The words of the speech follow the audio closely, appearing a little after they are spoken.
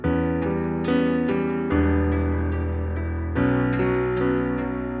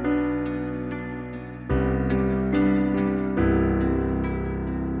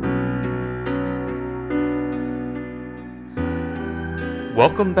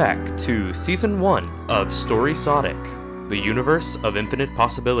Welcome back to Season 1 of Storysodic, the Universe of Infinite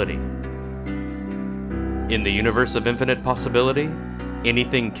Possibility. In the Universe of Infinite Possibility,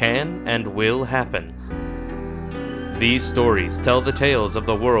 anything can and will happen. These stories tell the tales of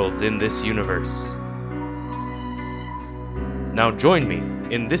the worlds in this universe. Now join me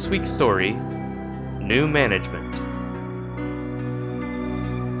in this week's story, New Management.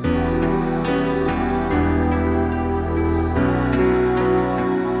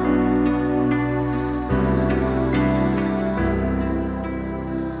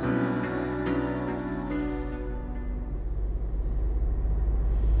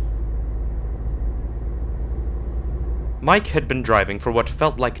 Mike had been driving for what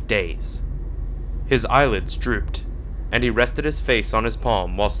felt like days. His eyelids drooped, and he rested his face on his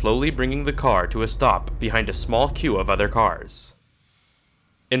palm while slowly bringing the car to a stop behind a small queue of other cars.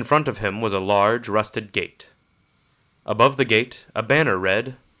 In front of him was a large, rusted gate. Above the gate, a banner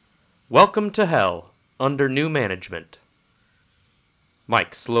read, "Welcome to Hell, under new management."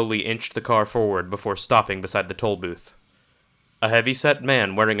 Mike slowly inched the car forward before stopping beside the toll booth. A heavy-set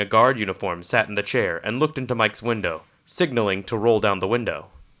man wearing a guard uniform sat in the chair and looked into Mike's window, signaling to roll down the window.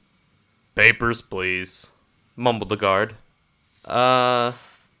 "Papers, please," mumbled the guard.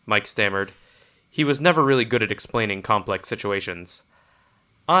 Mike stammered. He was never really good at explaining complex situations.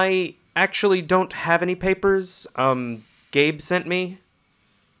 "I actually don't have any papers. Gabe sent me."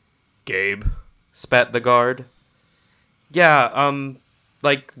 "Gabe?" spat the guard. "Yeah,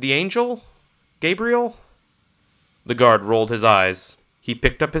 like the angel? Gabriel?" The guard rolled his eyes. He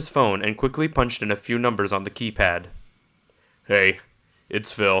picked up his phone and quickly punched in a few numbers on the keypad. "Hey,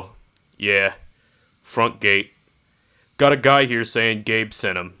 it's Phil. Yeah, front gate. Got a guy here saying Gabe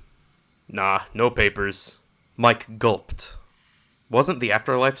sent him. Nah, no papers." Mike gulped. Wasn't the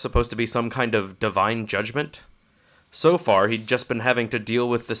afterlife supposed to be some kind of divine judgment? So far, he'd just been having to deal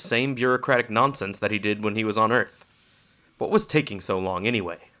with the same bureaucratic nonsense that he did when he was on Earth. What was taking so long,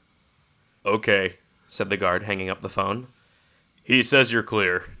 anyway? "Okay," said the guard, hanging up the phone. "He says you're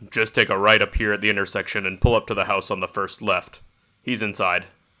clear. Just take a right up here at the intersection and pull up to the house on the first left. He's inside."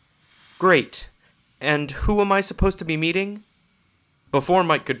 "Great. And who am I supposed to be meeting?" Before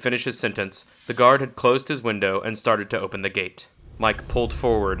Mike could finish his sentence, the guard had closed his window and started to open the gate. Mike pulled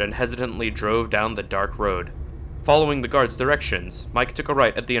forward and hesitantly drove down the dark road. Following the guard's directions, Mike took a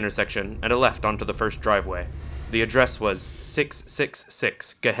right at the intersection and a left onto the first driveway. The address was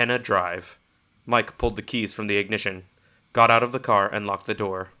 666 Gehenna Drive. Mike pulled the keys from the ignition, got out of the car, and locked the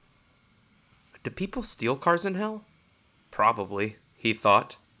door. Do people steal cars in hell? Probably, he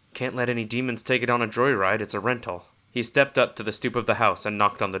thought. Can't let any demons take it on a joyride, it's a rental. He stepped up to the stoop of the house and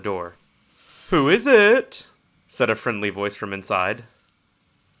knocked on the door. "Who is it?" said a friendly voice from inside.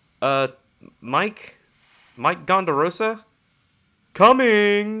 Mike? Mike Gondorosa?"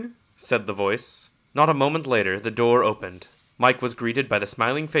 "Coming," said the voice. Not a moment later, the door opened. Mike was greeted by the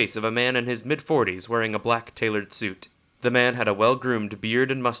smiling face of a man in his mid-40s wearing a black tailored suit. The man had a well-groomed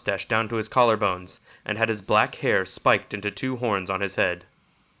beard and mustache down to his collarbones, and had his black hair spiked into two horns on his head.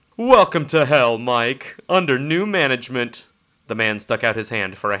 "Welcome to Hell, Mike, under new management." The man stuck out his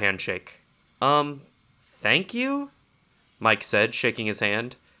hand for a handshake. Thank you?" Mike said, shaking his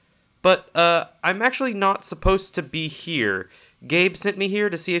hand. "But, I'm actually not supposed to be here. Gabe sent me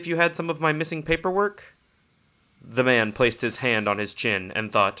here to see if you had some of my missing paperwork." The man placed his hand on his chin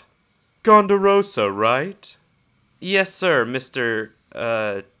and thought, "Gondorosa, right?" "Yes, sir, Mr.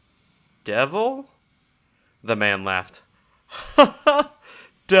 Devil?" The man laughed. "Ha ha!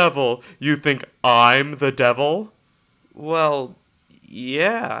 Devil, you think I'm the devil?" "Well,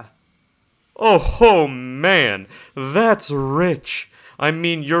 yeah." "Oh, man, that's rich. I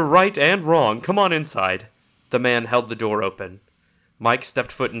mean, you're right and wrong. Come on inside." The man held the door open. Mike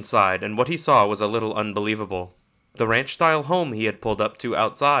stepped foot inside, and what he saw was a little unbelievable. The ranch-style home he had pulled up to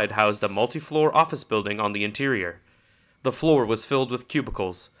outside housed a multi-floor office building on the interior. The floor was filled with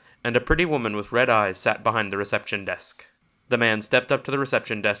cubicles, and a pretty woman with red eyes sat behind the reception desk. The man stepped up to the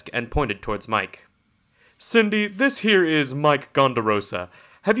reception desk and pointed towards Mike. "Cindy, this here is Mike Gondorosa.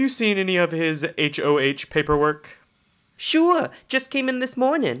 Have you seen any of his HOH paperwork?" "Sure, just came in this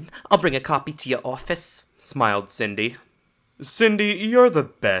morning. I'll bring a copy to your office," smiled Cindy. "Cindy, you're the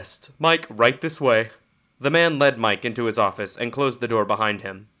best. Mike, right this way." The man led Mike into his office and closed the door behind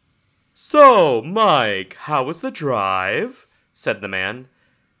him. "So, Mike, how was the drive?" said the man.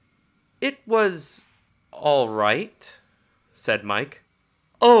 "It was all right," said Mike.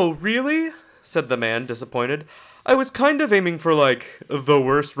 "Oh, really?" said the man, disappointed. "I was kind of aiming for, the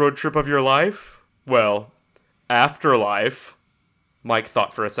worst road trip of your life. Well, afterlife." Mike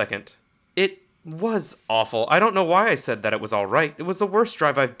thought for a second. "It Was awful. I don't know why I said that it was all right. It was the worst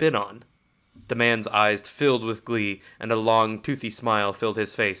drive I've been on. The man's eyes filled with glee, and a long, toothy smile filled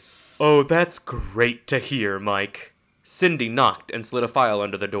his face. Oh, that's great to hear, Mike. Cindy knocked and slid a file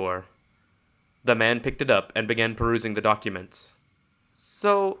under the door. The man picked it up and began perusing the documents.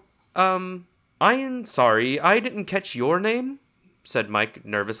 So, I'm sorry, I didn't catch your name, said Mike,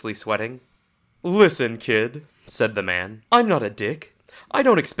 nervously sweating. Listen, kid, said the man, I'm not a dick. I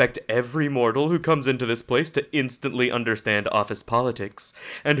don't expect every mortal who comes into this place to instantly understand office politics,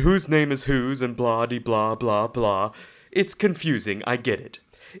 and whose name is whose, and blah-de-blah, blah-blah. It's confusing, I get it.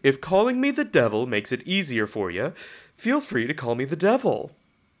 If calling me the devil makes it easier for you, feel free to call me the devil.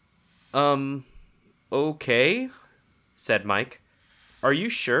 Okay, said Mike. Are you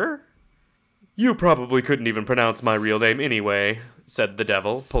sure? You probably couldn't even pronounce my real name anyway, said the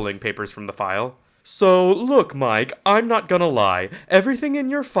devil, pulling papers from the file. So, look, Mike, I'm not gonna lie. Everything in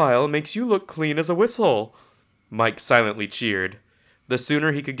your file makes you look clean as a whistle. Mike silently cheered. The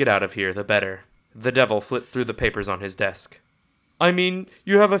sooner he could get out of here, the better. The devil flipped through the papers on his desk. I mean,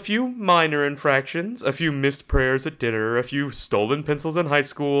 you have a few minor infractions, a few missed prayers at dinner, a few stolen pencils in high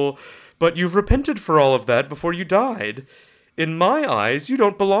school, but you've repented for all of that before you died. In my eyes, you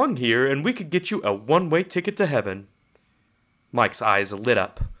don't belong here, and we could get you a one-way ticket to heaven. Mike's eyes lit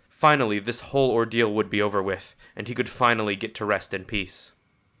up. Finally, this whole ordeal would be over with, and he could finally get to rest in peace.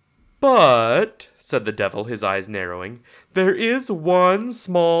 But, said the devil, his eyes narrowing, there is one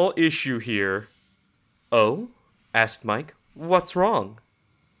small issue here. Oh? Asked Mike. What's wrong?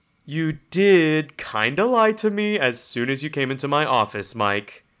 You did kinda lie to me as soon as you came into my office,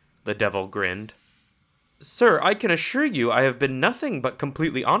 Mike. The devil grinned. Sir, I can assure you I have been nothing but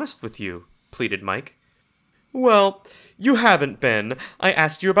completely honest with you, pleaded Mike. Well, you haven't been. I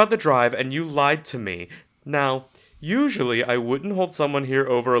asked you about the drive and you lied to me. Now, usually I wouldn't hold someone here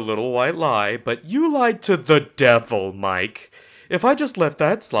over a little white lie, but you lied to the devil, Mike. If I just let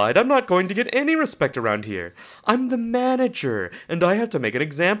that slide, I'm not going to get any respect around here. I'm the manager, and I have to make an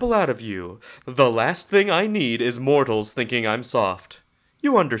example out of you. The last thing I need is mortals thinking I'm soft.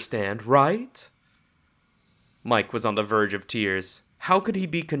 You understand, right? Mike was on the verge of tears. How could he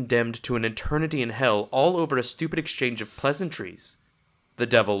be condemned to an eternity in hell all over a stupid exchange of pleasantries? The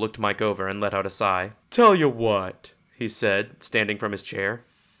devil looked Mike over and let out a sigh. Tell you what, he said, standing from his chair.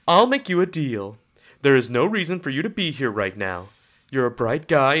 I'll make you a deal. There is no reason for you to be here right now. You're a bright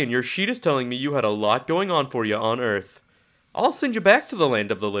guy, and your sheet is telling me you had a lot going on for you on Earth. I'll send you back to the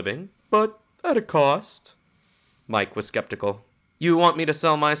land of the living, but at a cost. Mike was skeptical. You want me to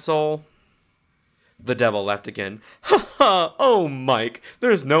sell my soul? The devil laughed again. Ha ha! Oh, Mike,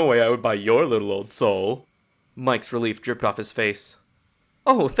 there's no way I would buy your little old soul. Mike's relief dripped off his face.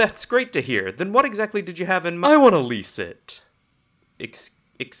 Oh, that's great to hear. Then what exactly did you have in mind? I want to lease it.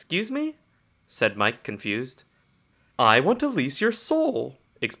 Excuse me? Said Mike, confused. I want to lease your soul,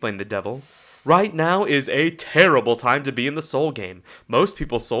 explained the devil. Right now is a terrible time to be in the soul game. Most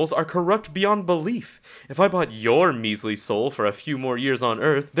people's souls are corrupt beyond belief. If I bought your measly soul for a few more years on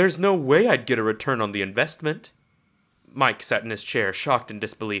Earth, there's no way I'd get a return on the investment. Mike sat in his chair, shocked in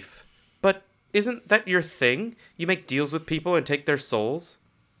disbelief. But isn't that your thing? You make deals with people and take their souls?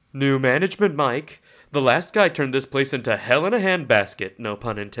 New management, Mike. The last guy turned this place into hell in a handbasket, no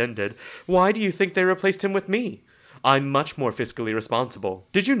pun intended. Why do you think they replaced him with me? I'm much more fiscally responsible.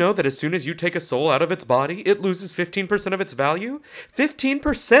 Did you know that as soon as you take a soul out of its body, it loses 15% of its value?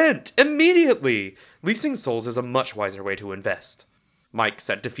 15%! Immediately! Leasing souls is a much wiser way to invest. Mike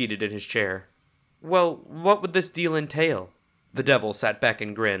sat defeated in his chair. Well, what would this deal entail? The devil sat back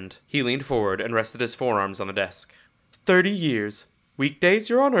and grinned. He leaned forward and rested his forearms on the desk. 30 years. Weekdays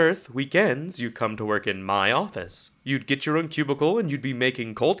you're on Earth, weekends you come to work in my office. You'd get your own cubicle and you'd be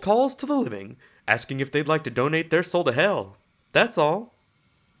making cold calls to the living, asking if they'd like to donate their soul to hell. That's all.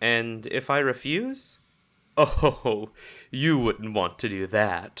 And if I refuse? Oh, you wouldn't want to do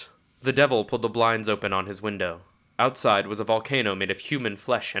that. The devil pulled the blinds open on his window. Outside was a volcano made of human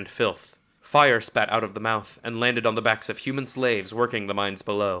flesh and filth. Fire spat out of the mouth and landed on the backs of human slaves working the mines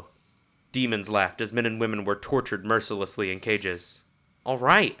below. Demons laughed as men and women were tortured mercilessly in cages. All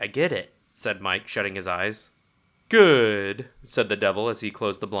right, I get it, said Mike, shutting his eyes. Good, said the devil as he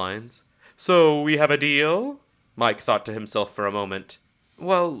closed the blinds. So we have a deal? Mike thought to himself for a moment.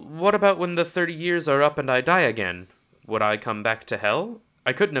 Well, what about when the 30 years are up and I die again? Would I come back to hell?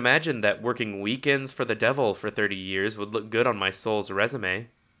 I couldn't imagine that working weekends for the devil for 30 years would look good on my soul's resume.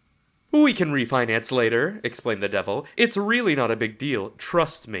 We can refinance later, explained the devil. It's really not a big deal,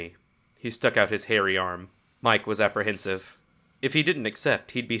 trust me. He stuck out his hairy arm. Mike was apprehensive. If he didn't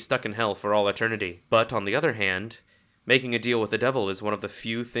accept, he'd be stuck in hell for all eternity. But, on the other hand, Making a deal with the devil is one of the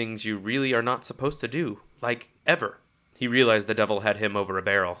few things you really are not supposed to do, like, ever. He realized the devil had him over a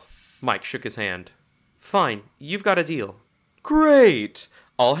barrel. Mike shook his hand. Fine, you've got a deal. Great!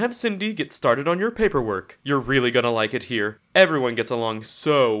 I'll have Cindy get started on your paperwork. You're really gonna like it here. Everyone gets along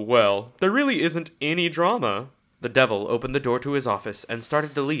so well. There really isn't any drama. The devil opened the door to his office and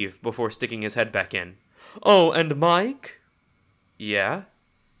started to leave before sticking his head back in. Oh, and Mike? Yeah?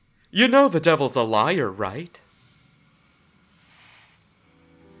 You know the devil's a liar, right?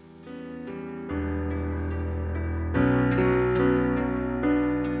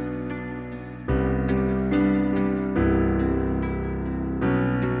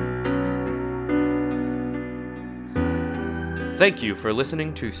 Thank you for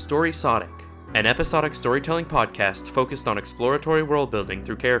listening to Storysodic, an episodic storytelling podcast focused on exploratory world building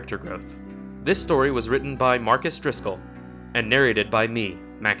through character growth. This story was written by Marcus Driscoll and narrated by me,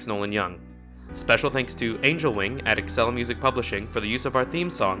 Max Nolan Young. Special thanks to Angel Wing at Excel Music Publishing for the use of our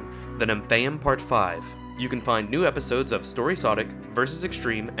theme song, The Nymphaeum Part 5. You can find new episodes of Storysodic, Versus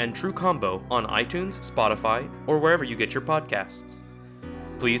Extreme, and True Combo on iTunes, Spotify, or wherever you get your podcasts.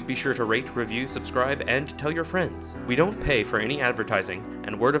 Please be sure to rate, review, subscribe, and tell your friends. We don't pay for any advertising,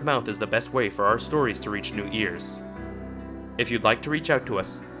 and word of mouth is the best way for our stories to reach new ears. If you'd like to reach out to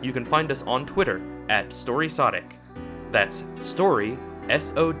us, you can find us on Twitter at Storysodic. That's Story,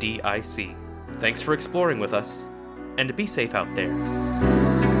 S-O-D-I-C. Thanks for exploring with us, and be safe out there.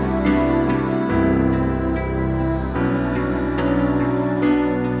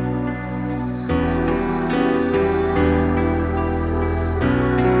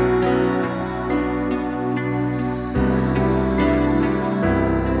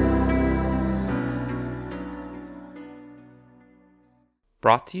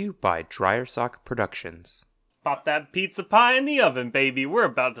 Brought to you by Dryer Sock Productions. Pop that pizza pie in the oven, baby. We're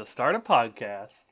about to start a podcast.